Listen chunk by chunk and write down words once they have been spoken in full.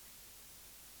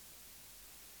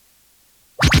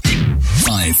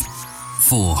5,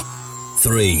 4,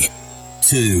 3,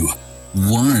 2,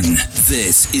 1.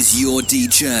 This is your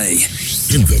DJ.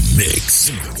 In the mix.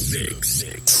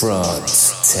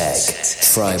 Trance, tech,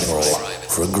 tribal,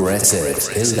 progressive,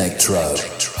 electro.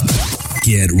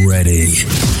 Get ready.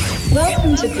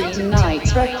 Welcome to Green Night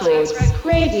Records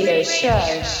radio show.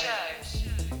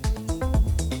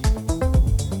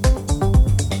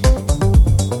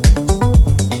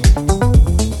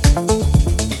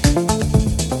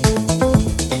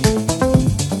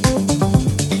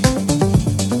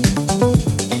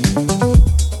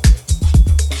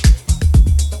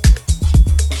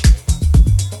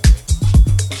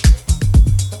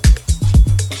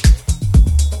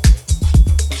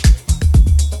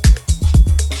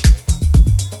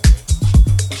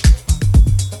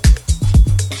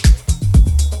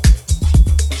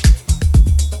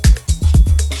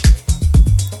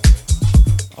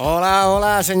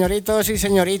 Señoritos y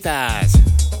señoritas.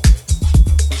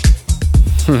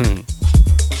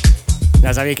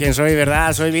 Ya sabéis quién soy,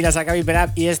 ¿verdad? Soy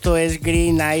Viperab y esto es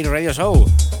Green Night Radio Show.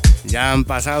 Ya han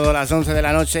pasado las 11 de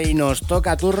la noche y nos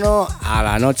toca turno a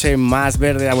la noche más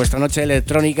verde, a vuestra noche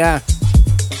electrónica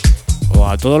o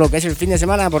a todo lo que es el fin de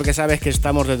semana, porque sabes que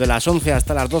estamos desde las 11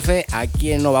 hasta las 12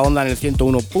 aquí en Nova Onda en el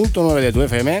 101.9 de tu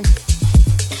FM,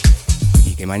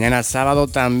 y que mañana sábado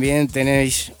también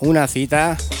tenéis una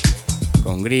cita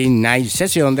con Green Night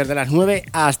Session desde las 9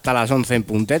 hasta las 11 en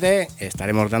puntete.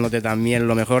 Estaremos dándote también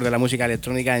lo mejor de la música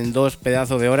electrónica en 2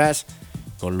 pedazos de horas,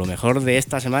 con lo mejor de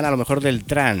esta semana, lo mejor del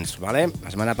trance, ¿vale?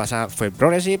 La semana pasada fue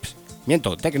Progressive,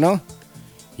 techno,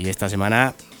 y esta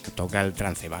semana toca el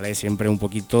trance, ¿vale? Siempre un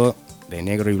poquito de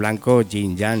negro y blanco,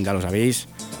 yin yang, ya lo sabéis.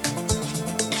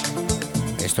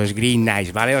 Esto es Green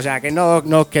Night, ¿vale? O sea que no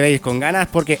os quedéis con ganas,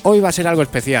 porque hoy va a ser algo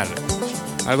especial.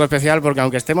 Algo especial porque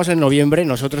aunque estemos en noviembre,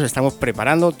 nosotros estamos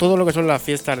preparando todo lo que son las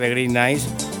fiestas de Green Nights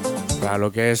para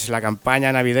lo que es la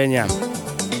campaña navideña.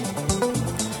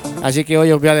 Así que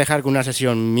hoy os voy a dejar con una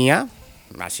sesión mía,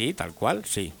 así, tal cual.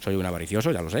 Sí, soy un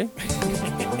avaricioso, ya lo sé.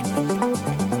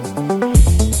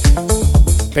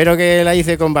 Pero que la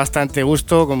hice con bastante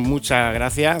gusto, con mucha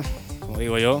gracia, como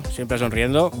digo yo, siempre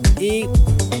sonriendo y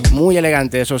muy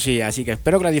elegante, eso sí. Así que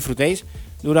espero que la disfrutéis.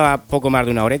 Dura poco más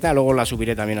de una horeta, luego la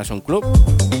subiré también a SoundCloud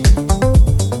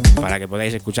para que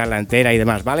podáis escucharla entera y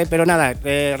demás, ¿vale? Pero nada,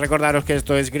 recordaros que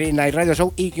esto es Green Night Radio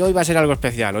Show y que hoy va a ser algo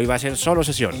especial, hoy va a ser solo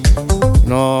sesión.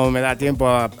 No me da tiempo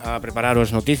a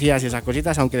prepararos noticias y esas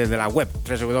cositas, aunque desde la web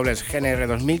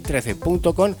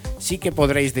www.gnr2013.com sí que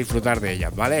podréis disfrutar de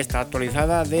ella, ¿vale? Está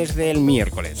actualizada desde el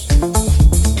miércoles.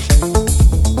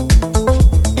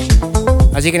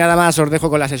 Así que nada más, os dejo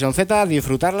con la sesión Z,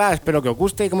 disfrutarla, espero que os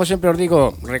guste y como siempre os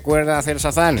digo, recuerda hacer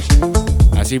Shazam,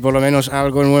 así por lo menos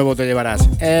algo nuevo te llevarás.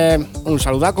 Un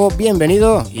saludaco,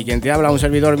 bienvenido, y quien te habla, un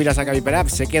servidor Viperab,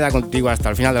 se queda contigo hasta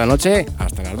el final de la noche,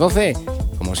 hasta las 12,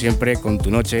 como siempre con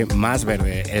tu noche más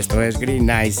verde. Esto es Green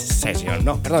Night Session,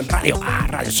 Radio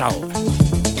Show.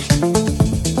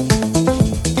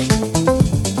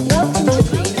 Welcome to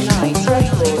Green Night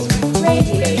Records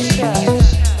radio show.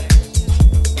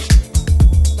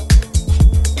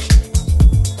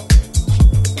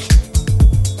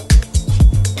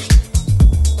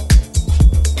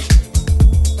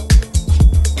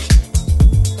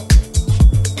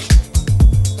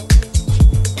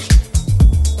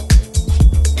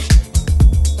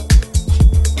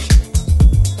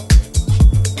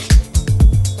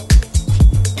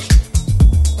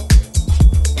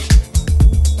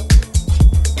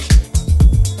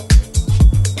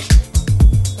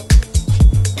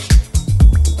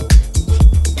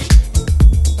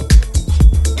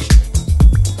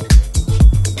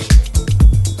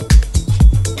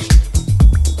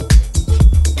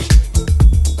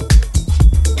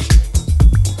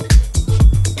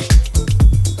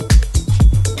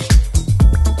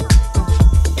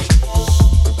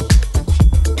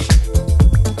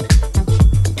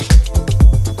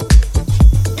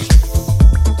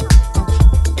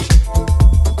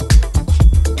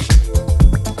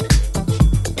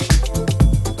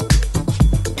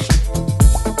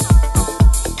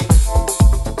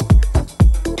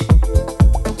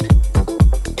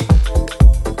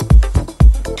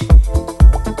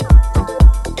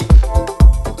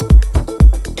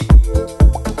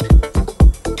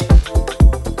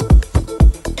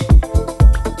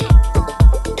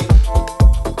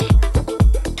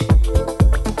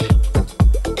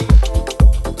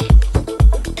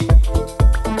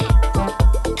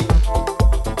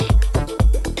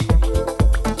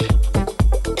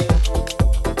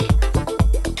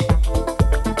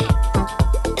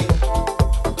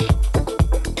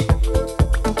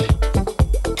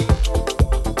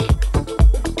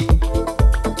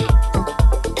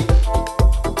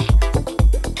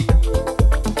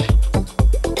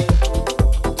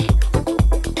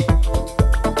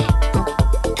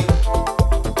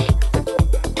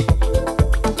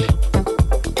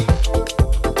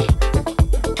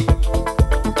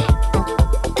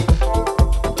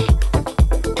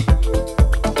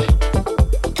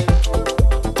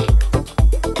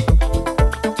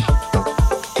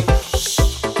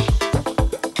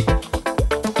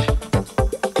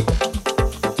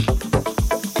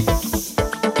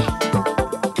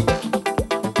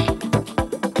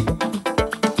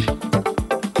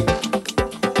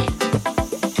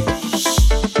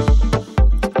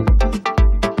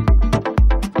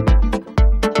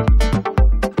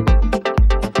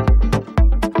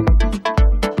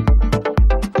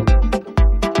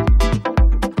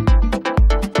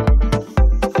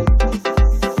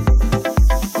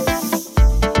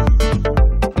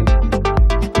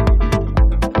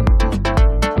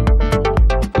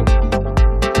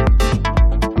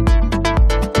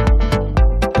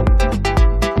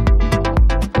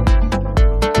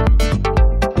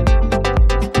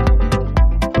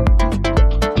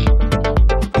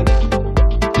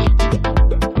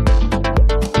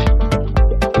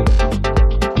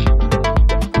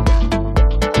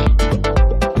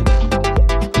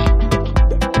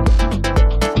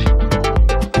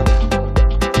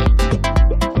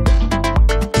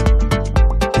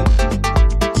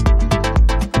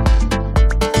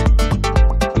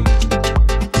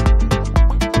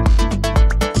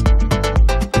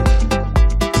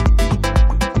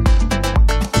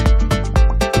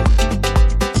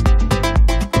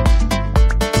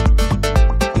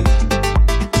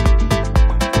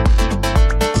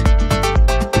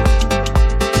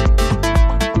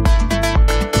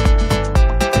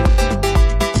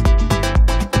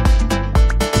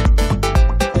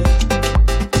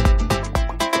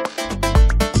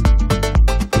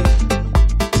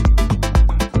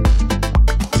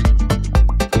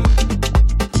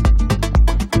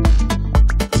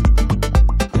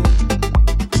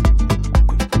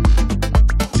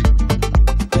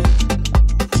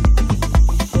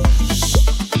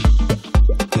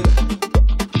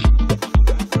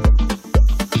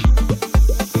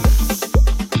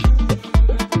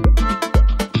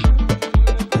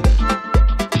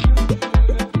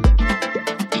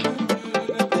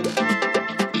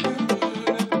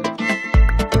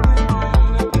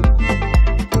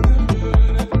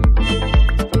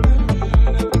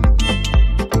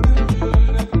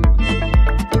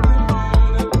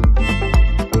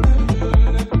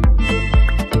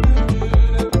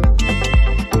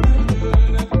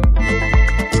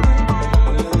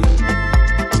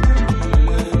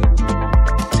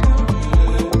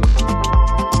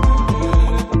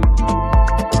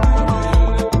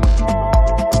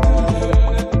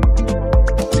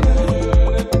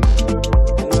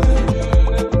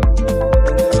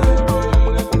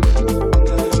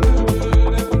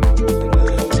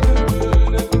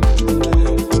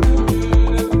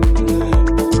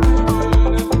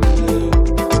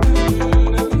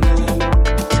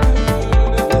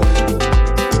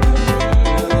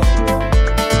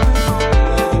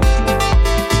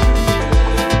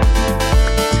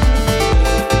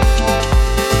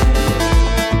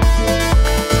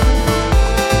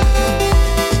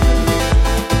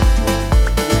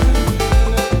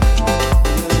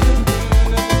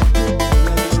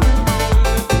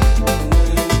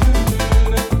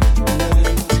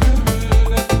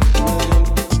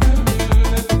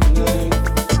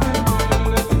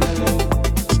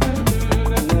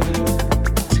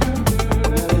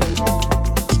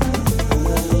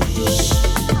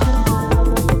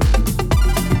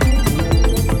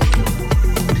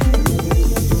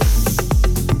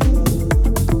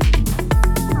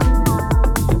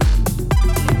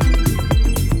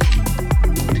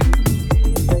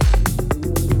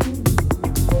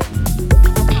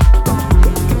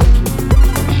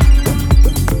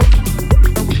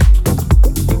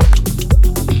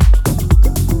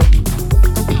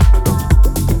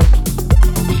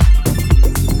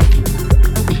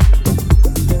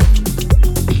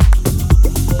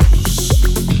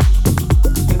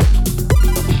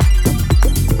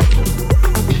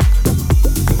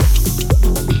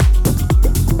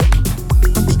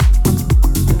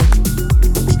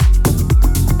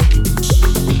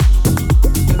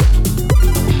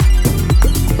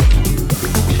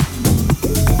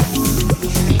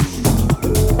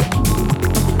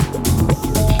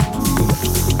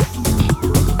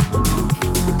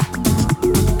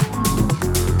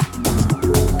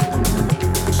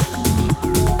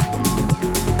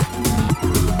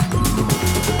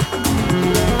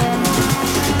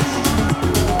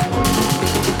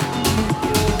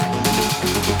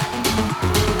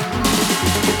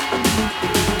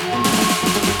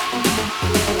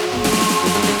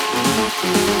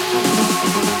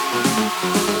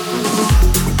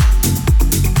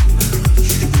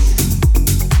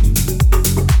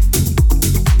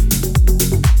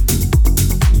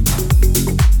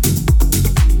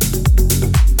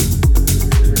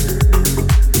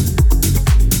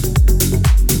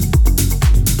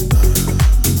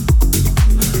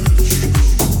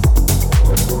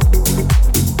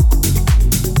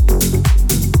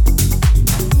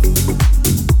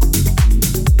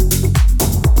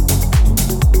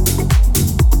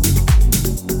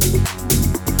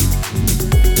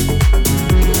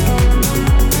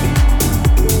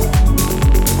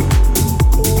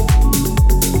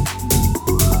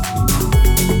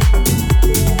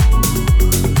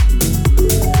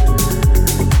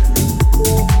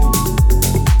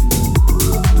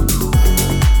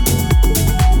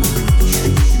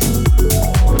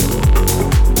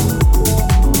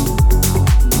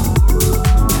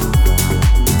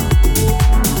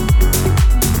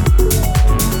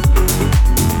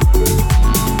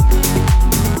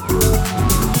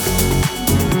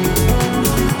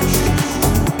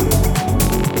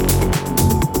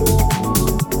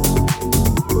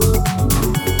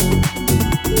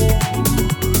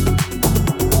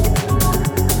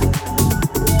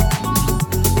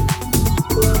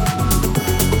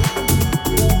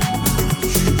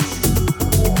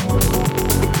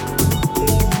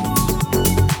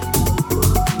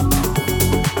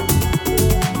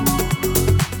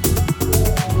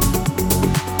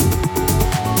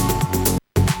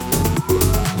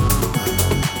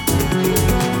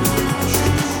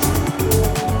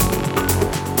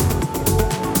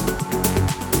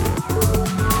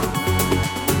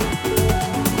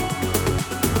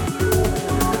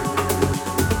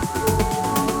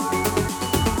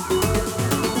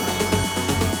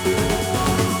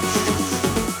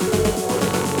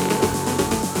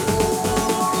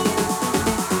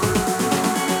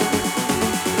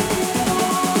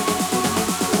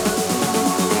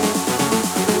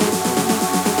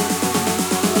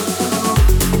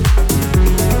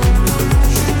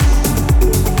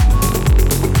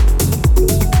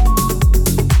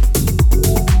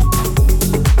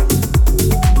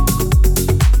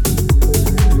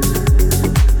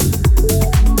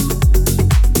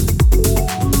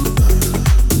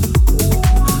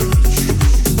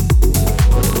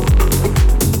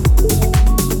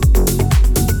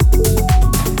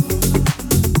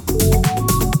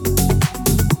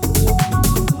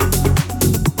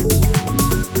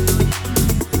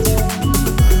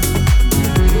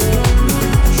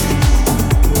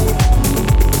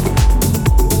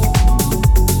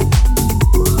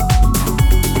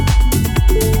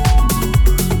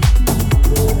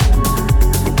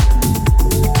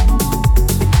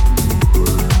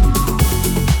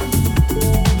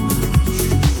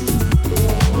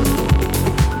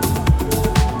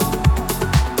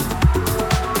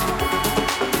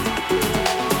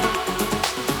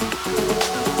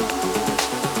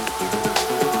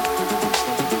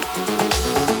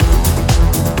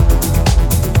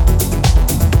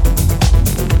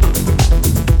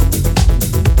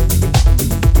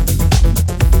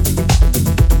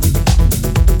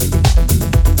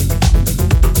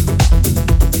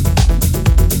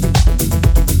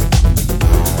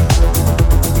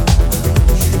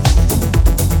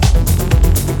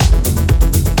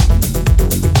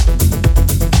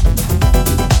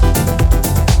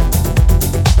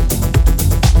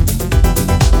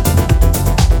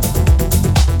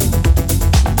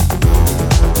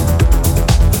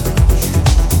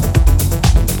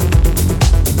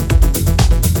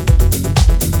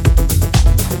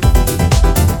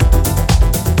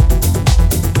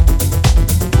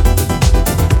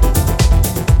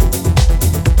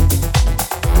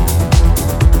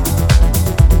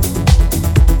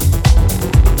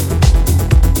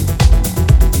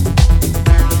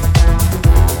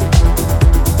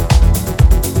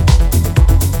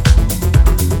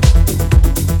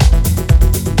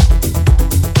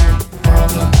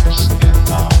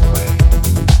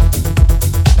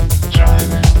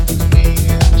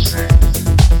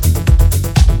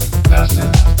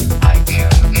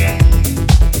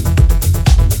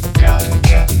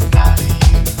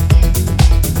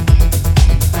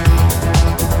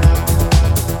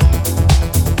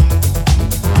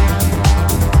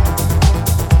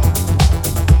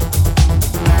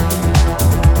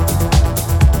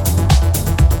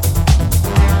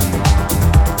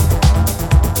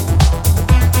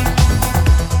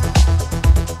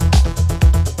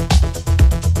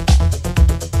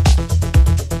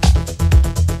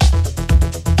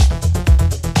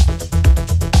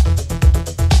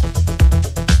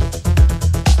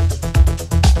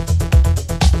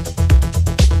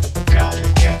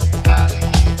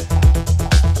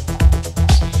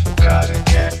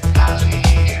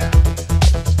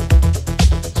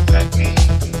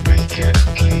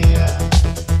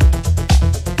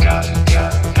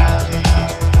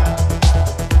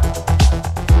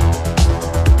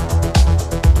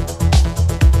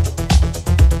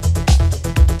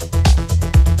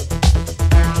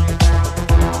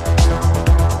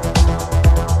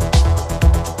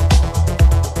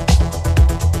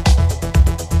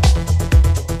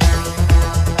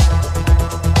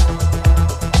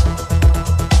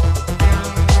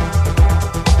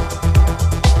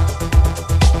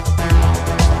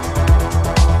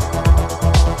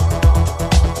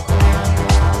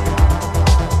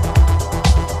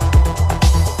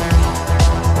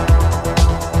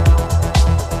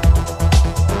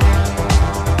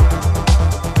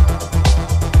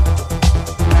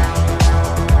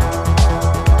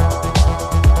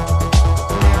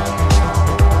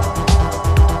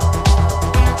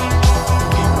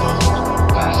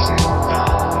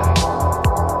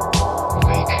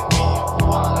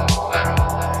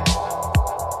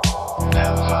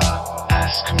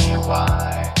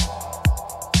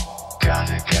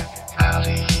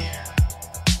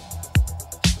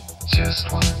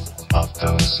 just one of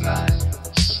those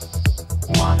nights.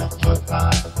 Wanna put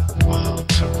my world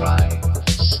to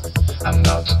rights. I'm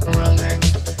not running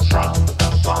from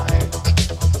the fight.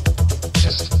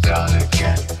 Just gotta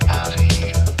get out of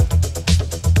here.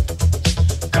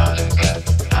 Gotta get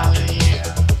out of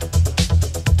here.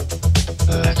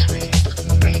 Let me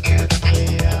make it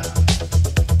clear.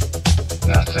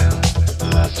 Nothing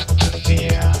left to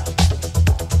fear.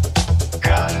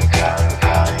 Gotta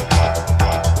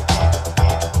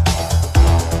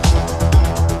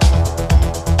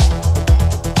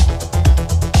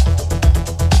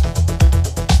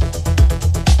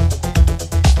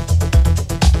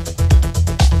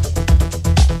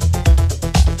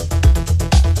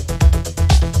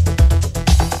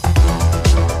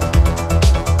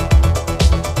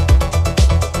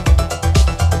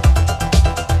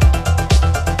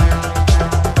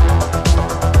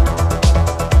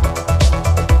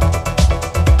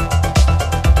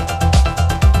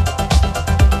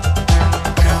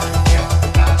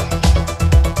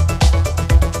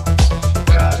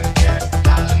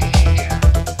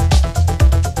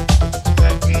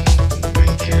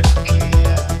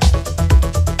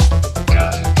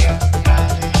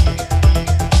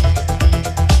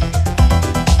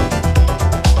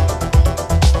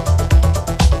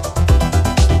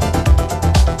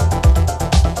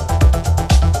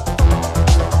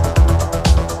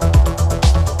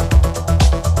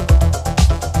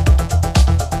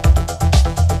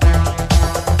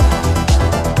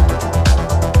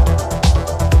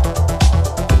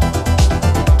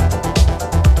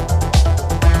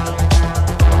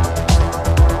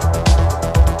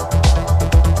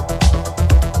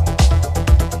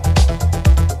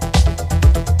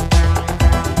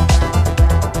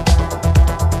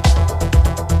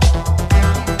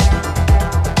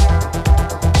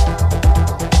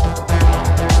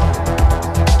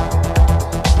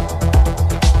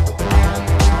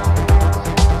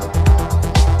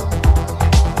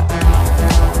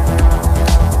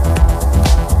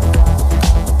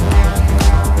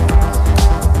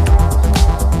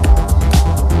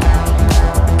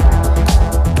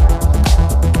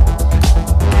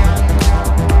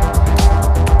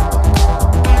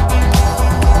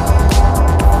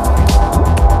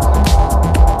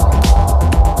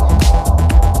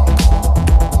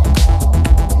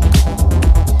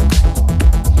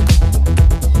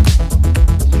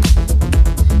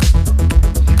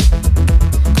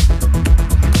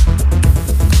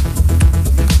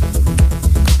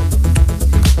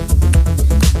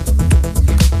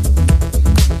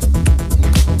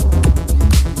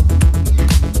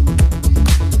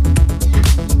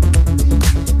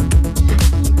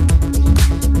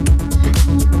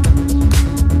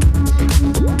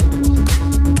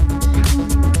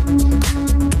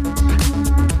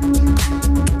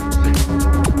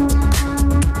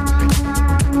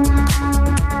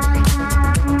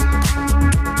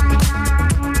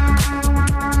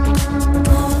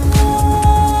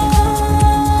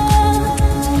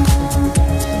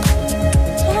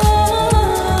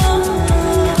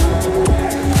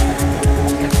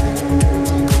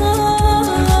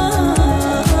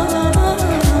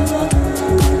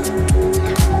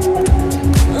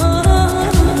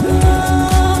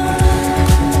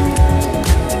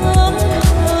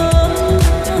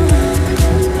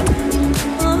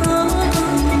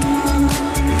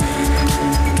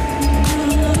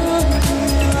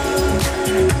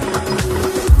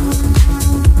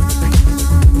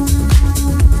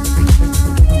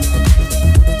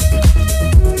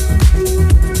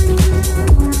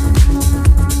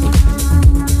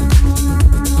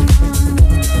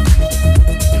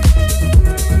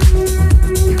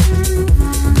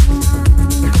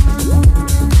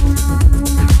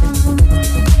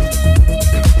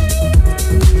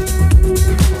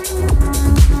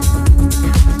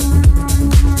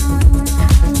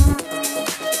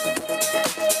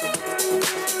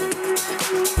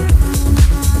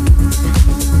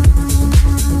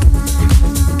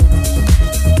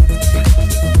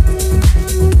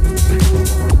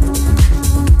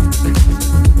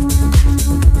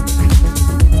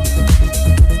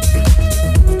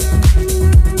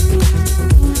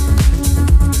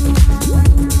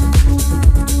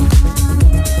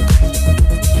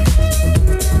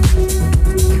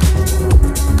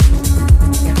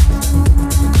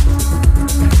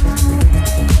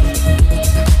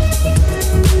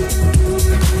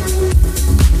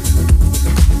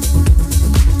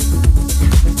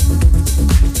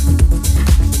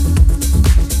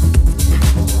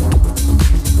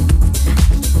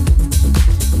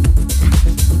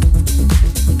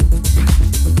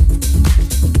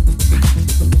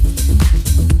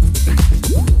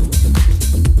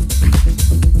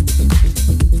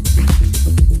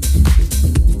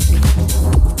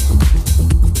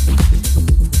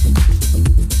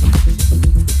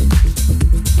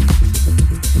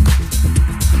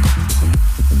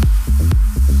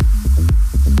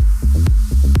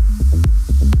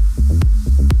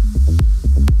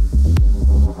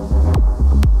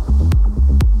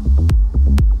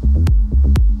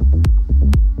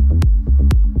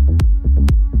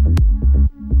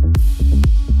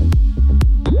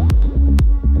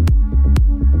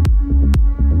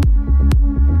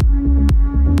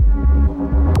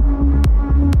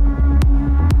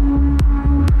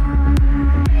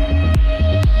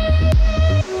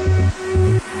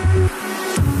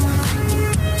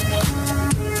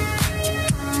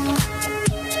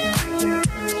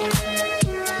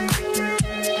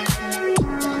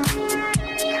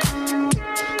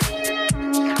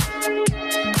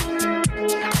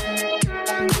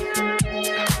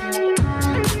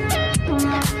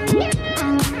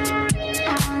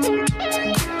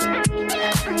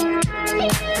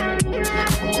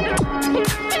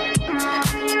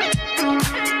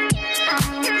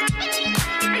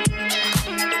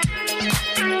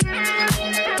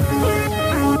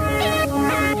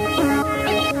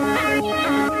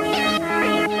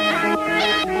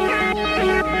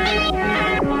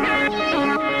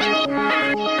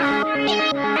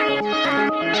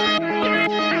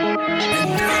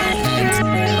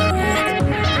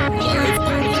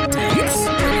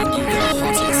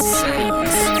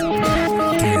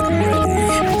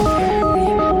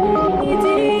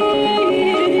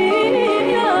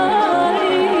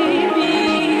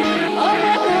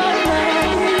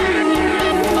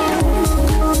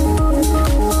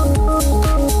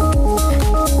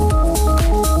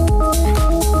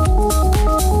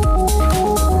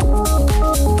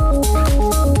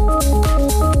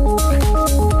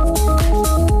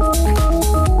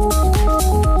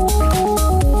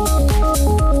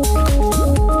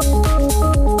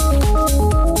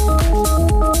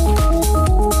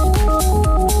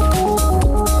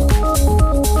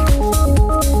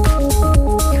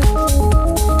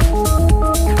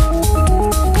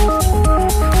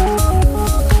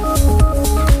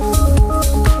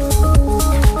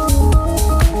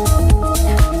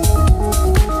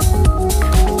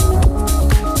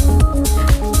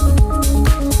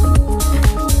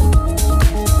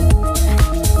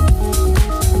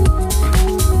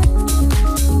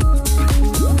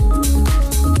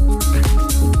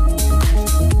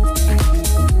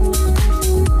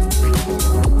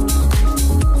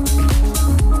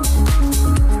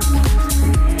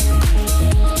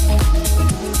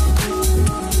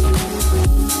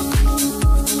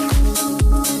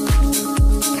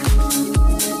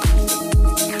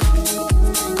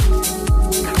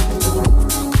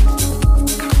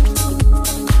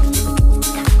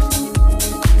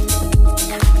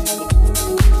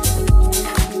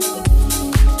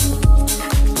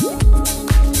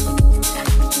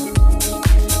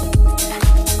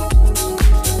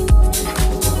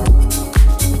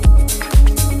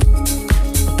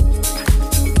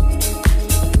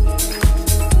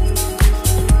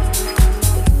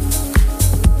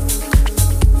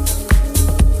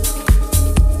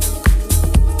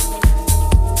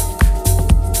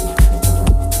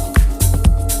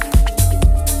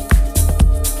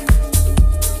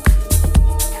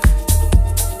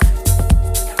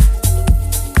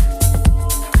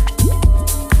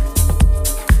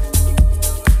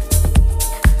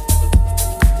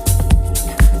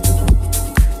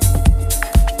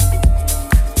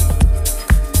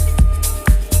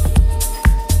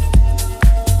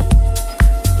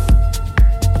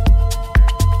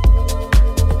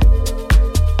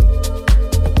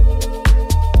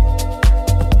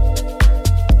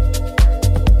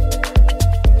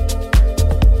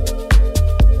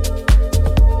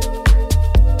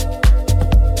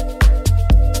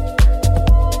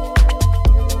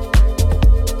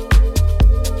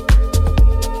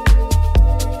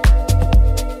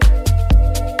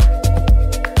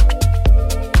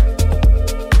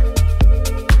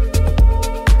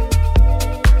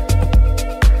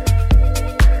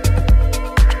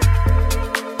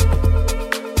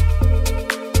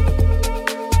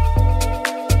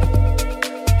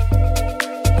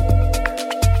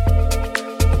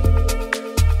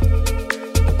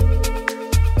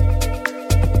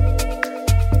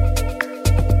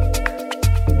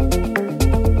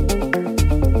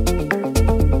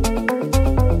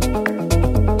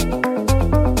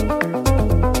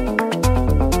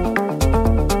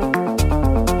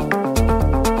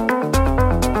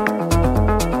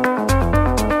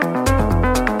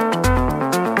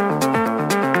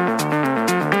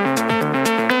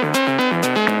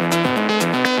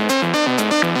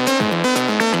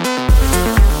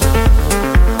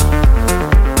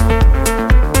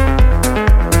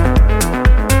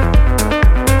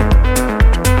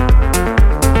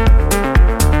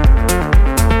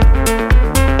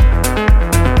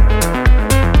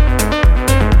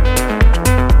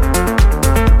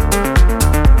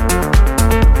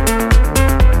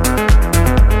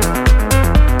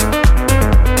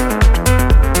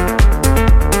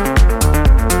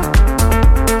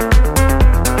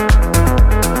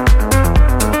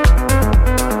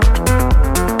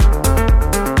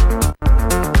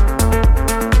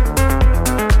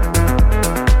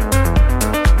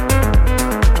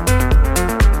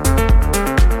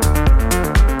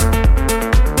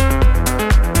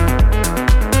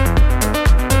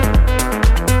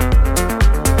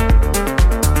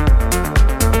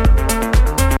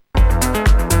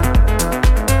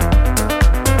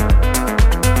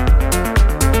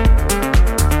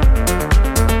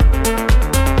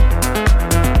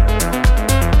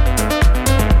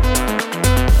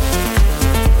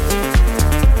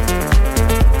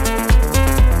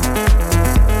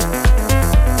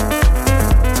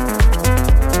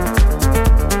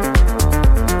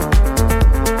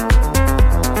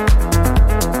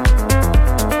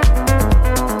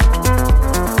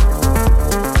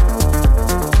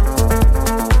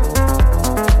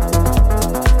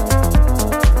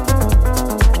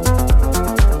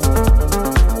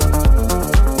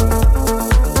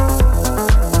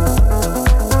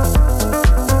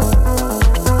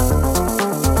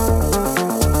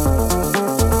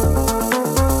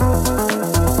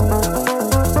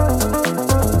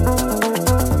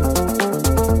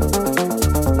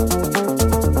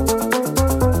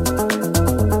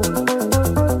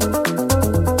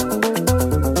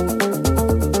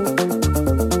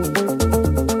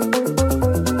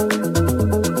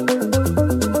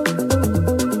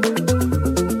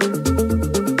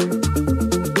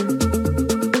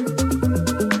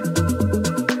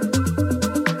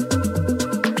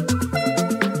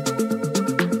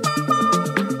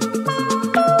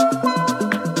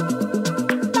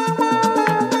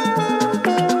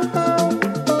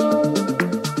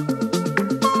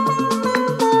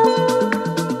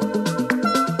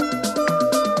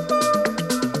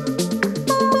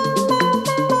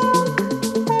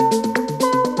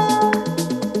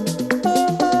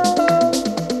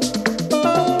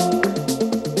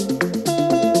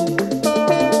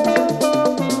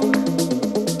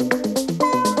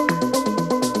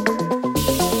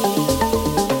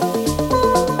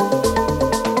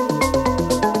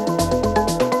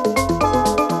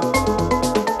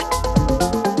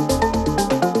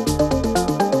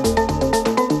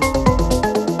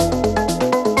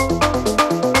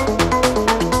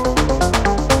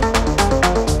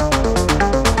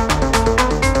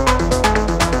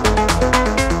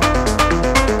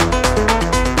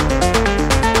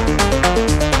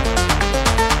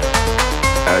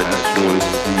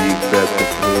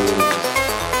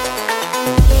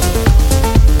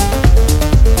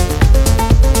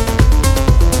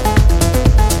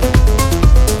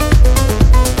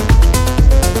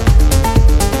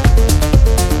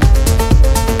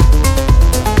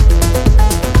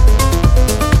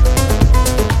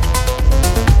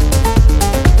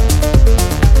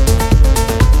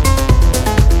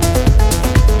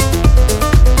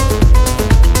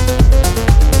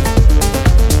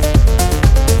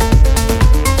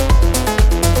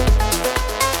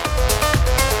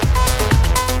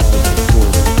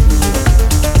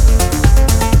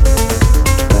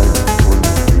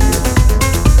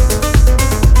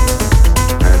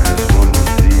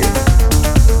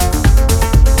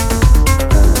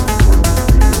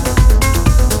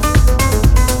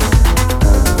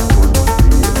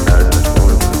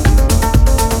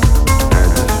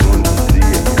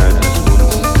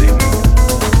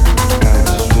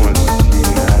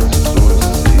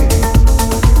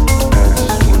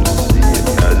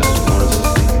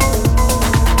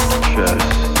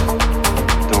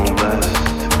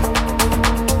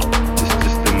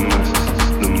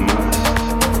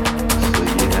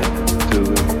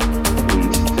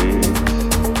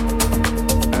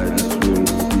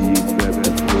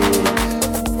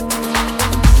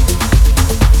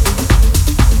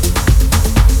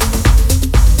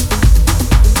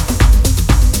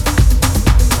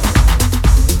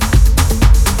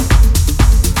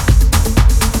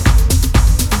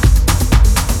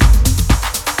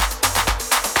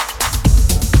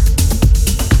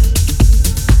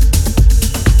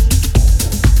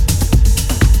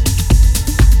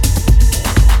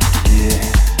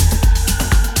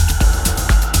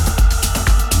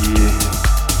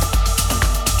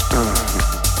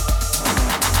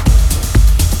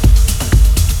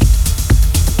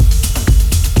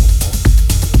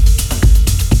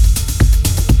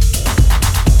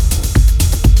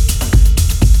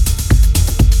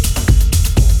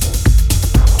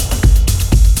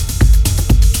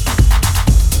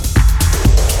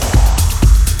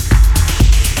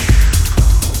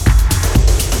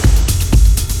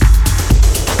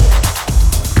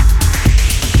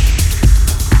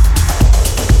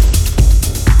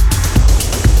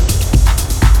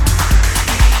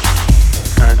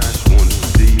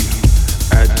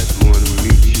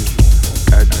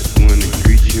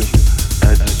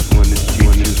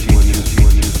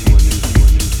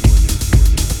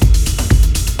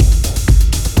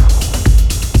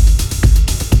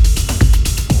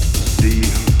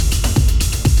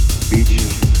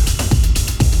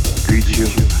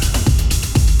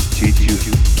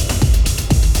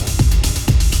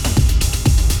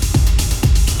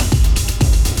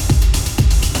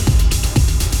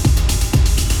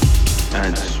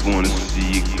just wanna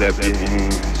see you clap your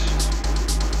hands.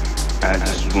 I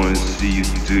just wanna see you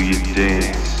do your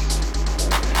dance.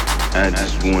 I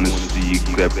just wanna see you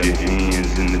clap your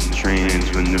hands in the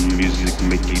trance when the music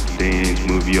make you dance.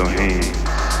 Move your hands.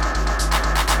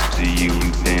 See you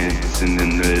dancing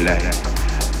in the light.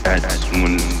 I just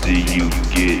wanna see you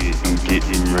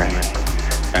getting right.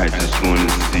 I just wanna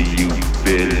see you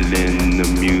feeling the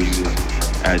music.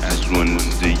 I just wanna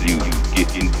see you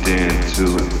getting down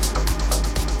to it.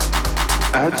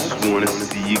 I just wanna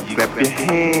see you clap your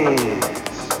hands.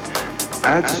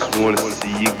 I just wanna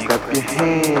see you clap your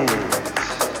hands.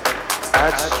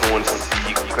 I just wanna see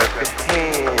you clap your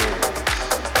hands.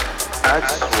 I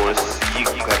just wanna see you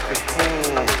clap your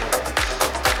hands.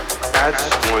 I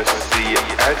just wanna see it.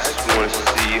 I just wanna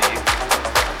see it.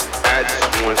 I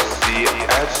just wanna see it.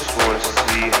 I just wanna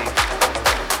see it.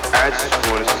 I just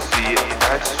wanna see it.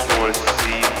 I just wanna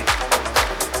see it.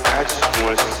 I just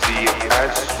wanna see it. I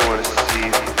just wanna see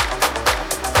it.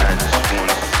 I just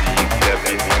wanna see you clap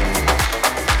your hands.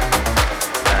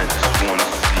 I just wanna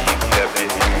see you clap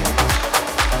your hands.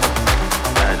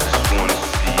 I just wanna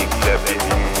see you clap your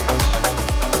hands.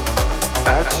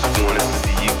 I just wanna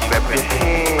see you clap your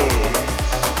hands.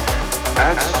 I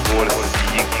just wanna see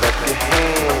you clap your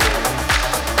hands.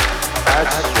 I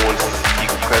just wanna see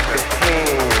you clap your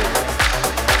hands.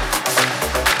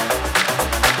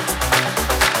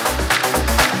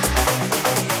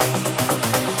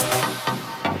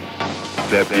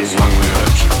 Clap your hands.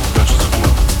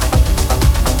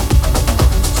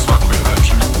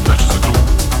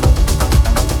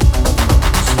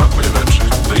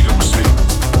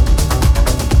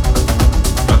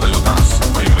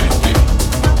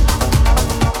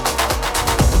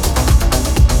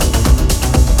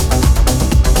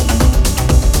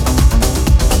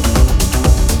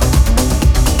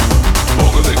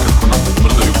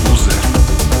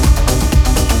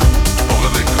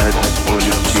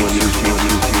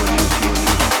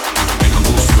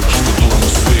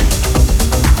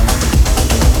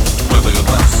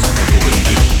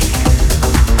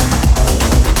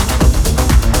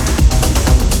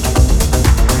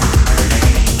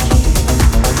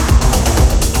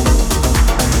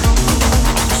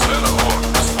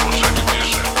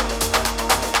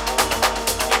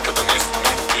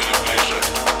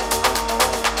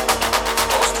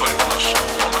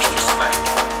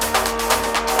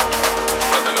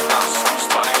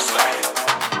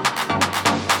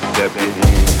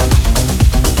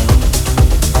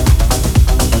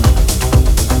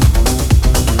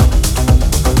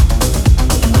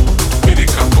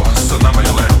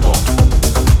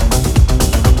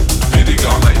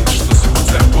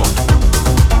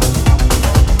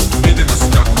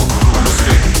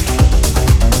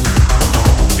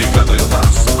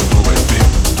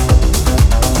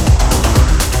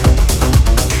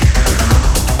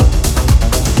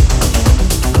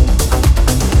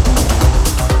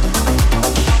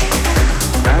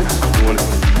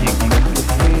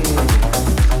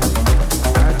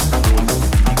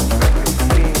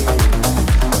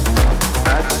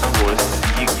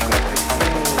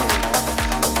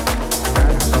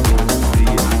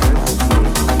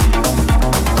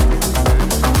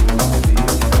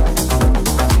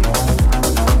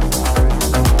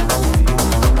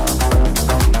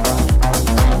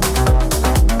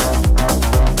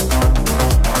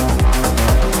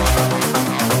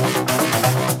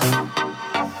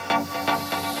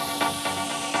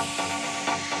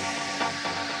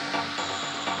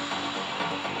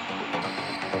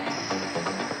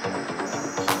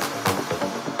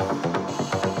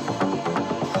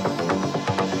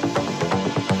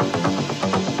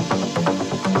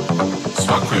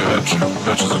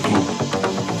 Veče za klub.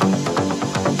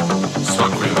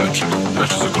 Svako je veče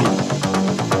za klub.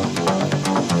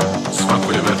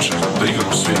 Svako je veče da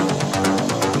igramo svi.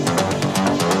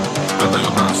 Gledaj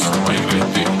od nas, pa igraj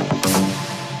i ti.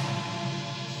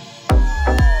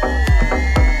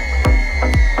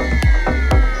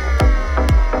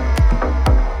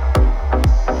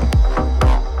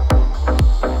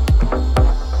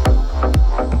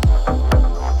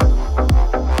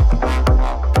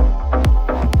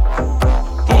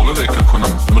 Pogledaj kako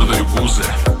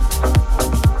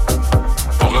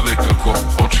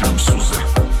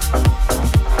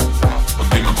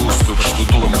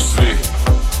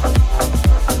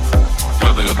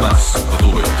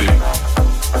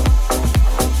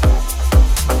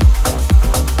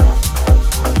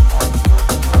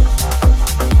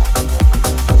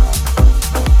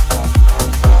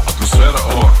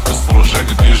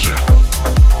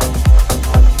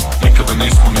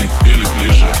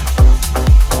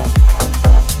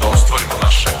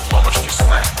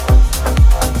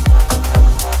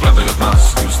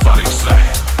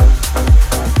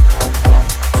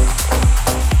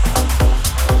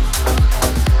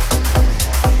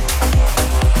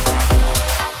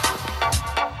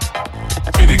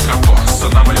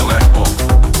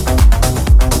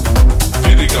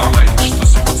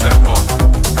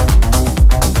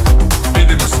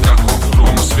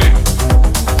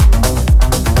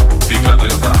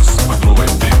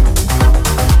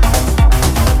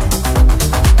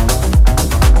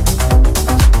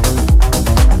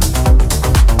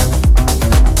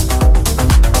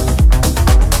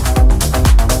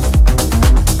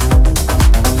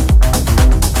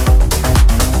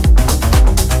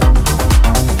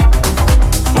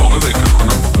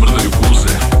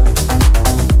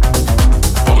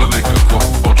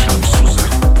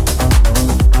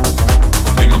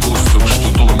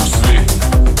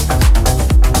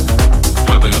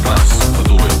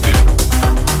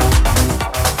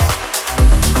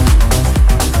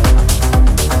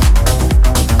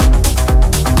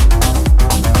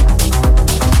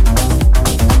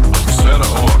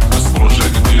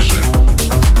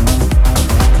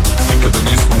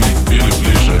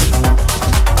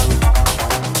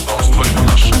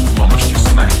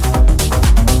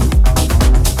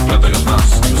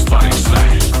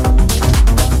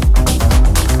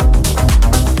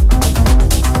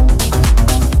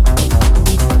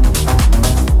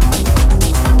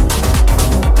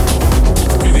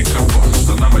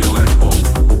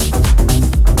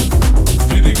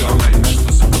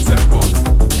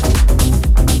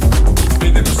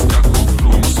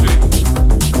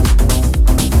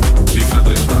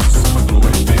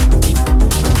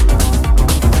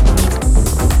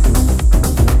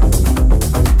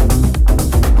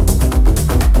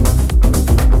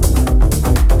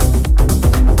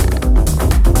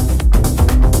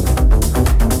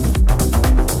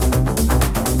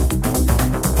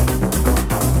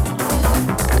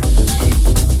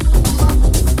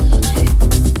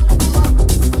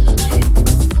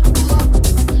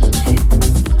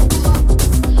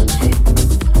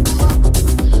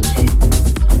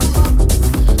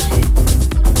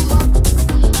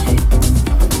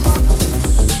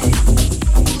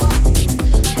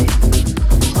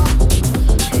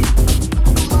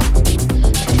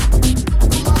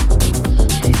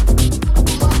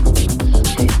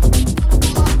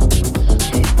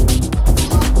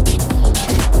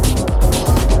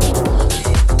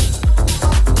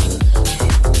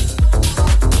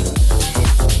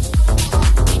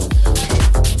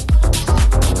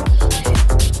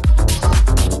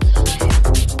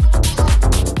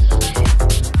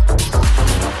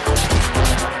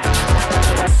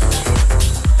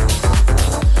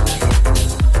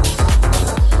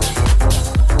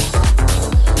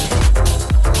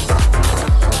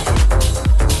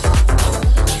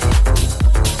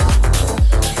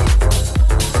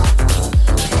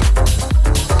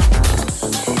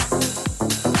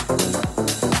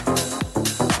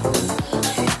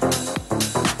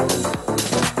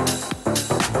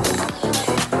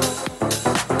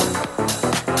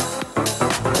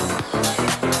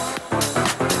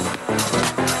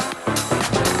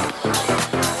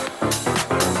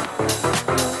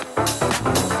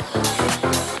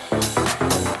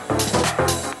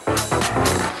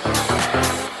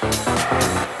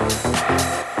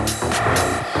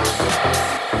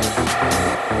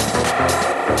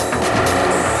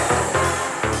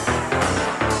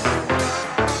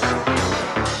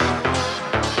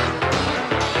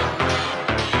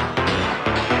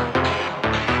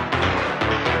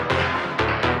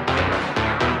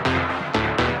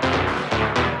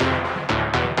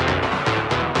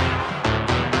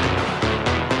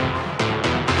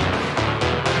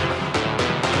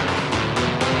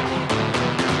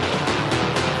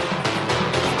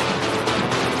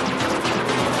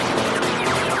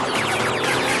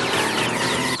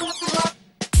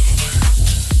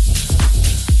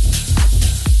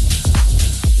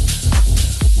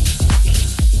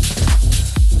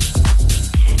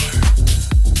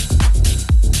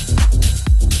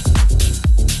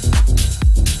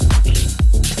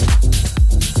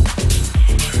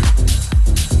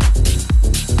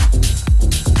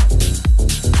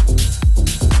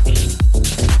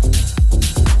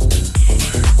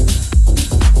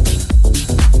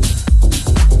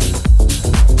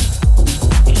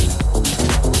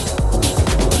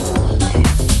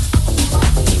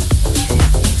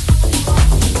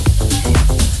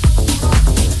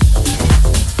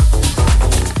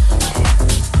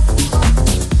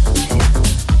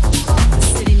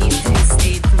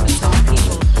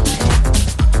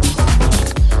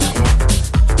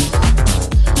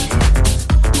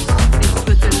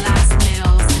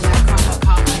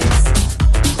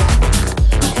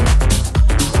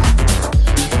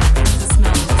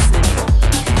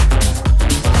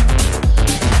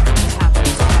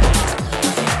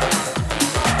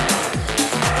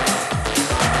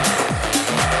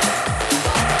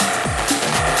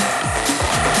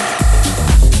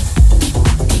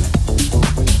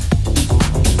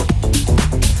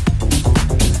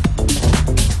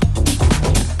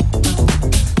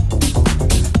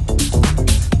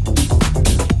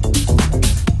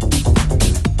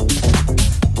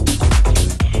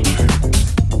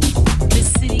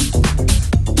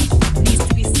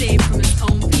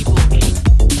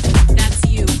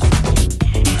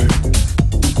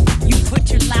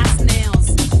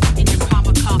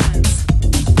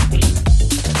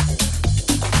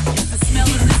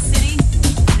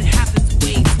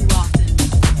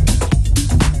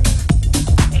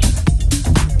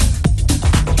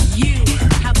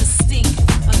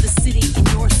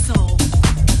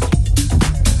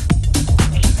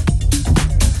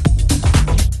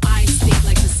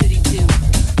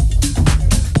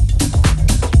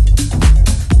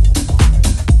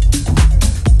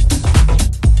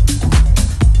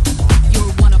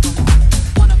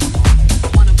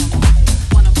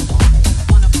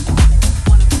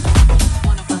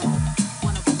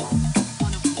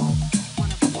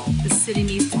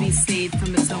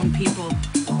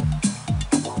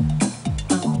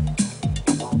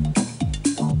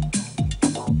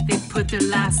put their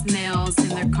last nails in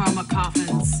their karma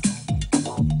coffins.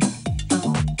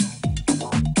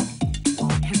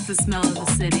 It's the smell of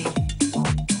the city.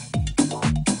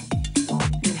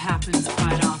 It happens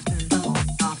quite often.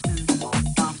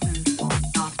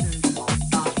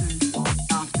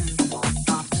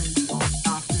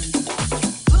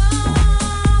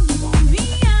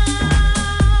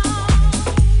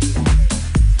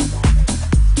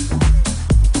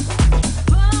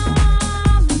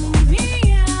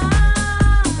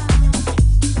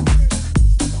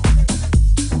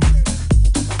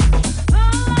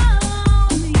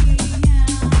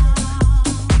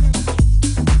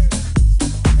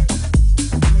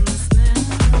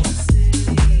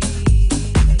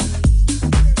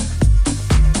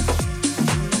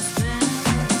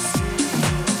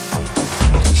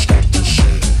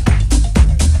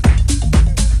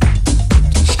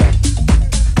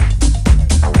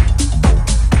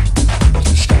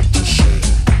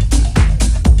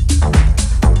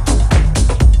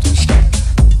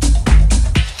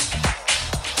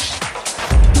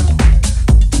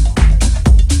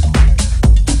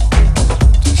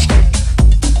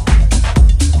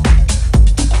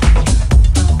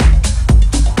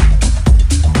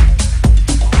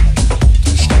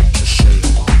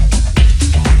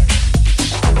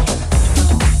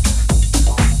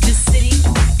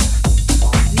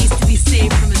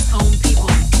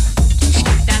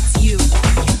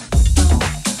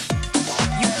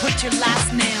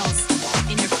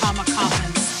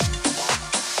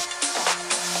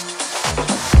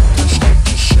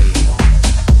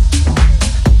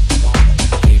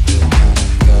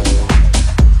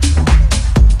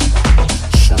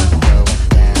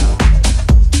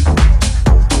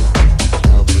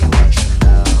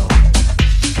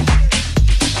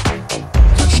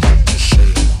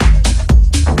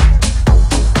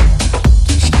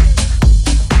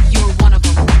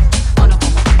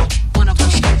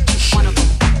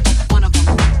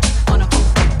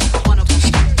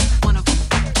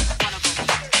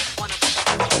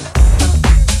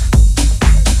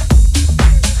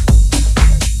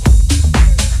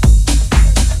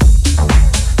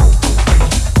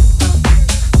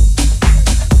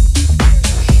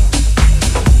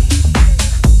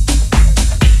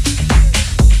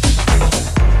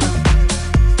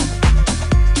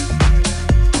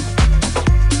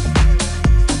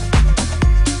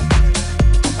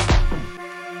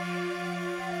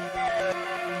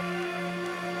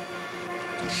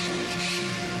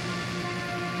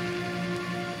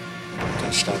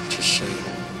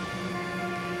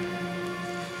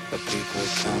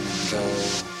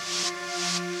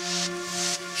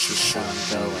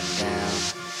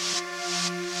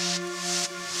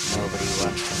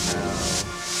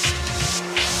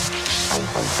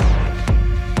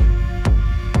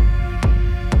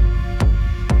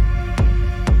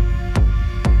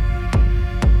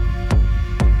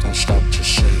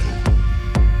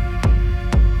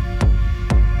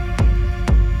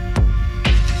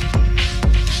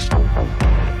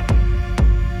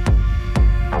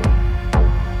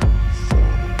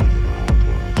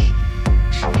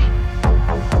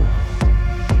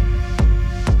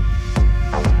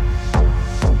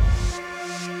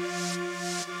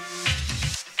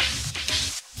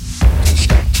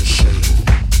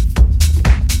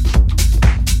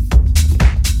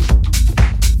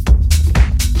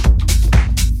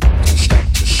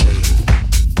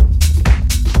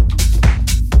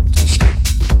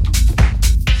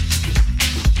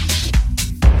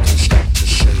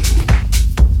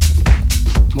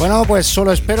 Bueno, pues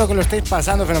solo espero que lo estéis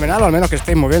pasando fenomenal, o al menos que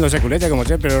estéis moviendo ese culete, como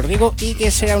siempre os digo, y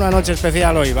que sea una noche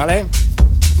especial hoy, ¿vale?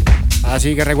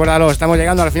 Así que recuérdalo, estamos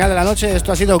llegando al final de la noche.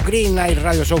 Esto ha sido Green Night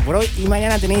Radio Show por hoy, y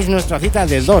mañana tenéis nuestra cita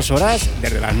de 2 horas,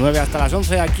 desde las 9 hasta las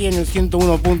 11, aquí en el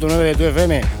 101.9 de tu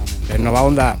FM, en Nova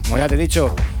Onda, como ya te he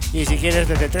dicho. Y si quieres,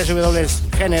 desde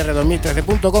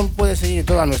www.gnr2013.com puedes seguir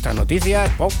todas nuestras noticias,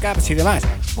 podcasts y demás,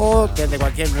 o desde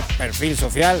cualquier perfil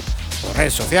social o red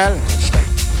social,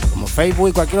 como Facebook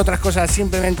y cualquier otra cosa.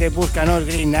 Simplemente búscanos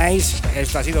Green Nights.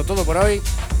 Esto ha sido todo por hoy,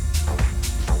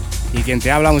 y quien te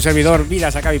habla, un servidor,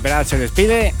 Virax Viperab, se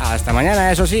despide. Hasta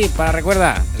mañana, eso sí,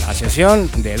 recuerda, la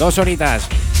sesión de 2 horitas.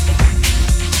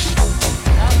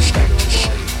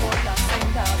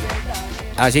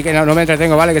 Así que no me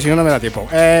entretengo, ¿vale? Que si no, no me da tiempo.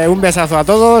 Un besazo a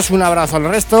todos, un abrazo al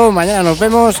resto. Mañana nos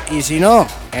vemos, y si no,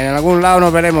 en algún lado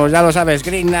nos veremos. Ya lo sabes,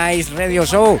 Green Night Radio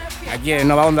Show, aquí en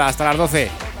Nova Onda, hasta las 12.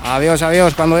 Adiós,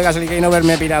 adiós. Cuando digas el game over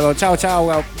me he pirado. Chao,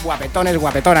 chao, guapetones,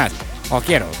 guapetonas. Os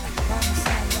quiero.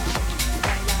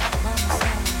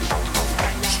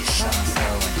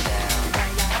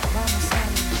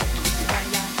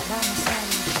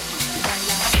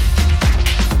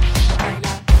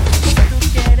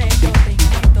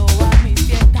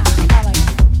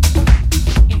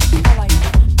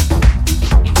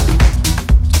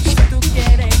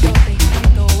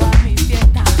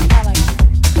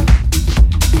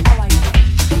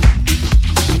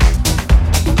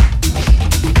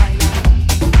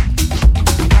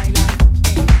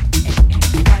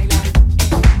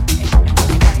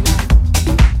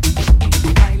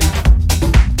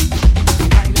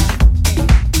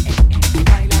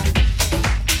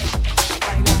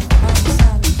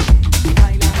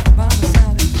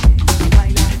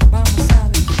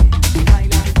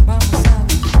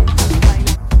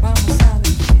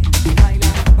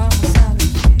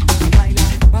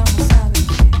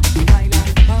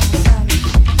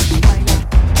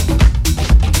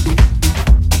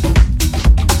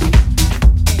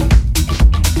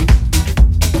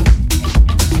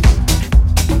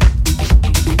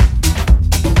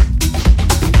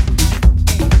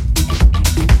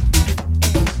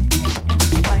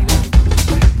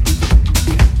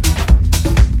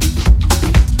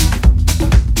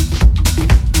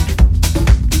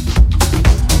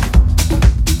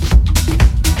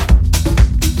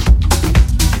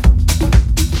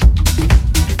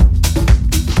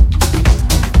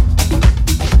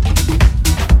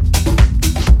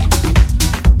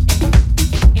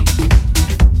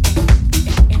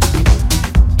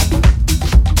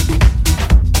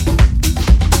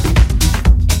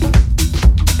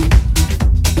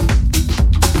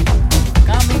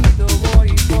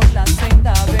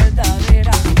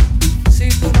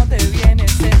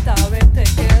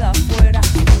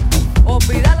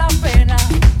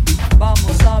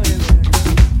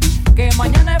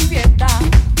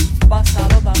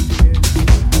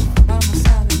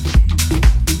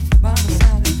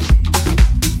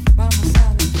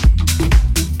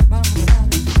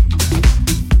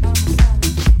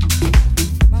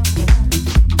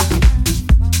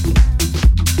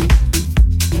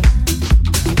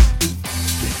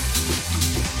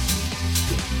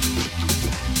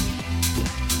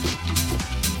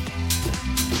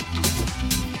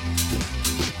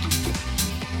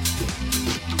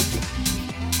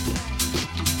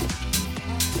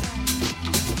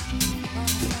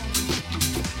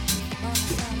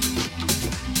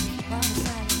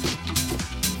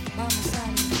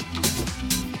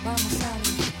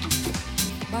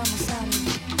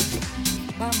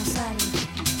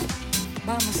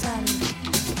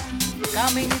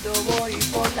 Caminito voy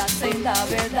por la senda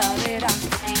verdadera.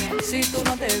 Si tú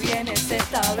no te vienes,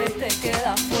 esta vez te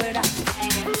quedas fuera.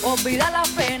 Olvida la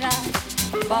pena,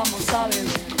 vamos a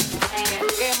beber.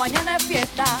 Que mañana es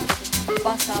fiesta,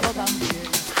 pasado también.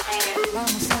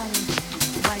 Vamos a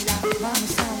bailar,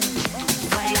 vamos a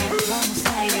bailar, vamos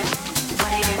a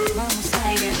bailar, vamos a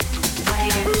bailar,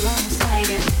 vamos a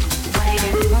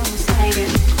bailar, vamos a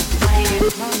bailar,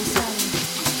 vamos a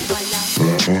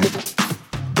bailar.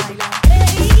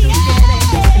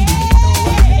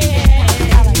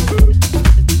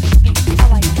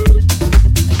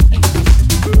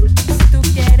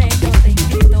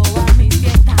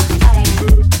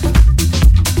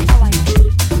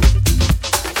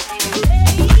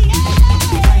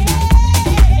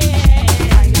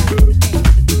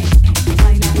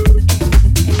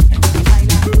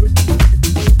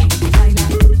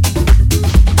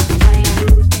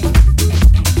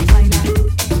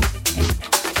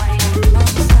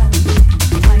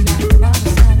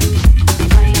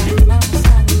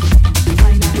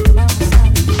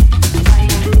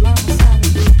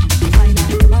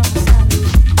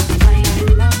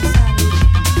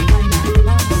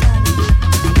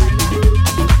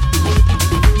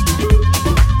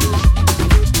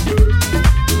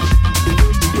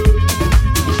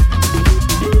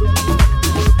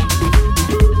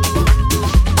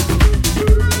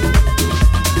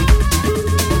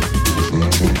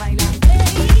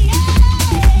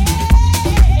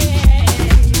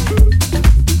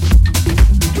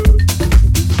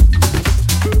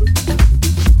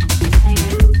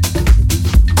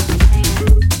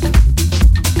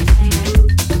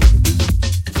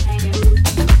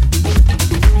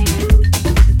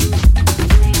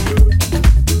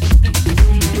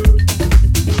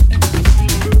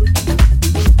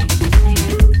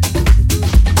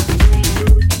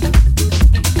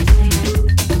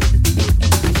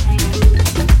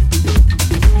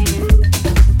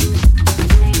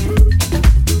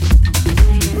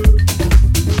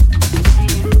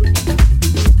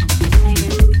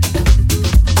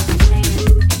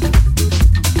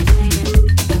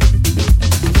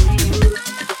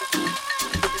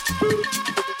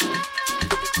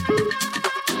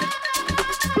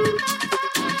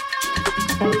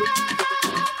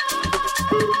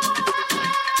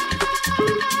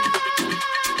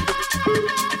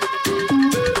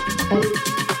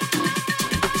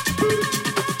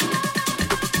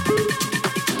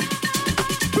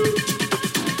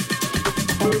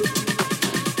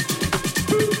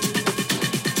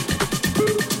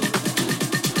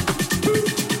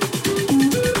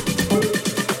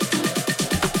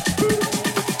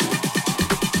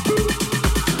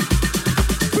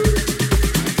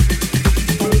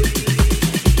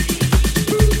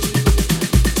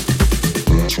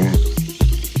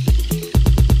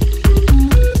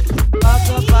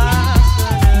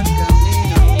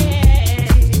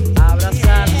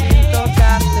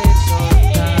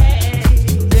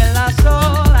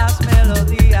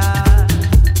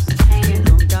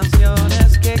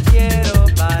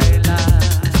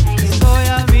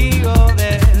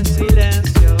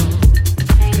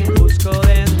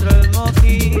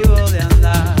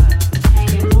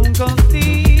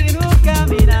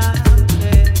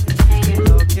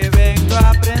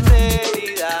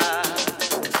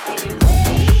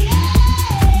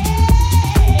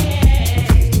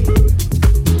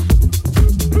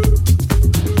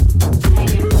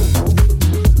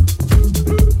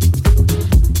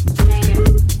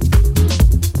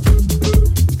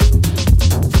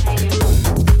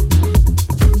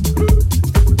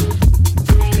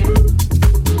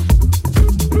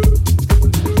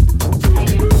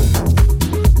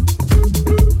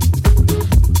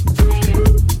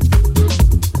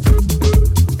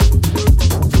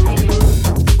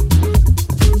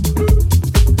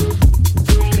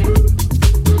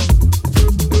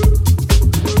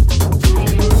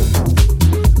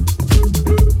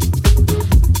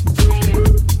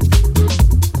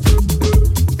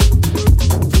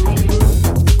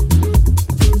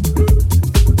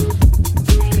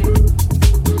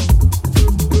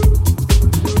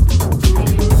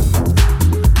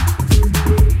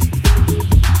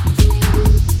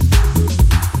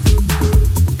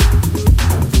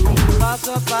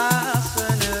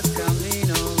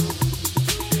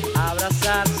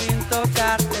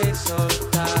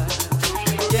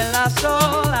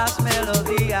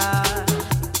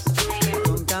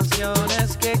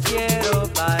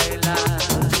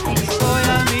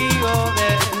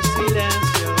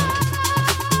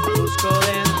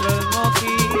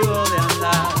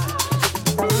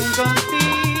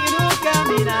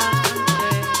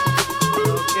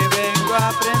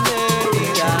 aprender.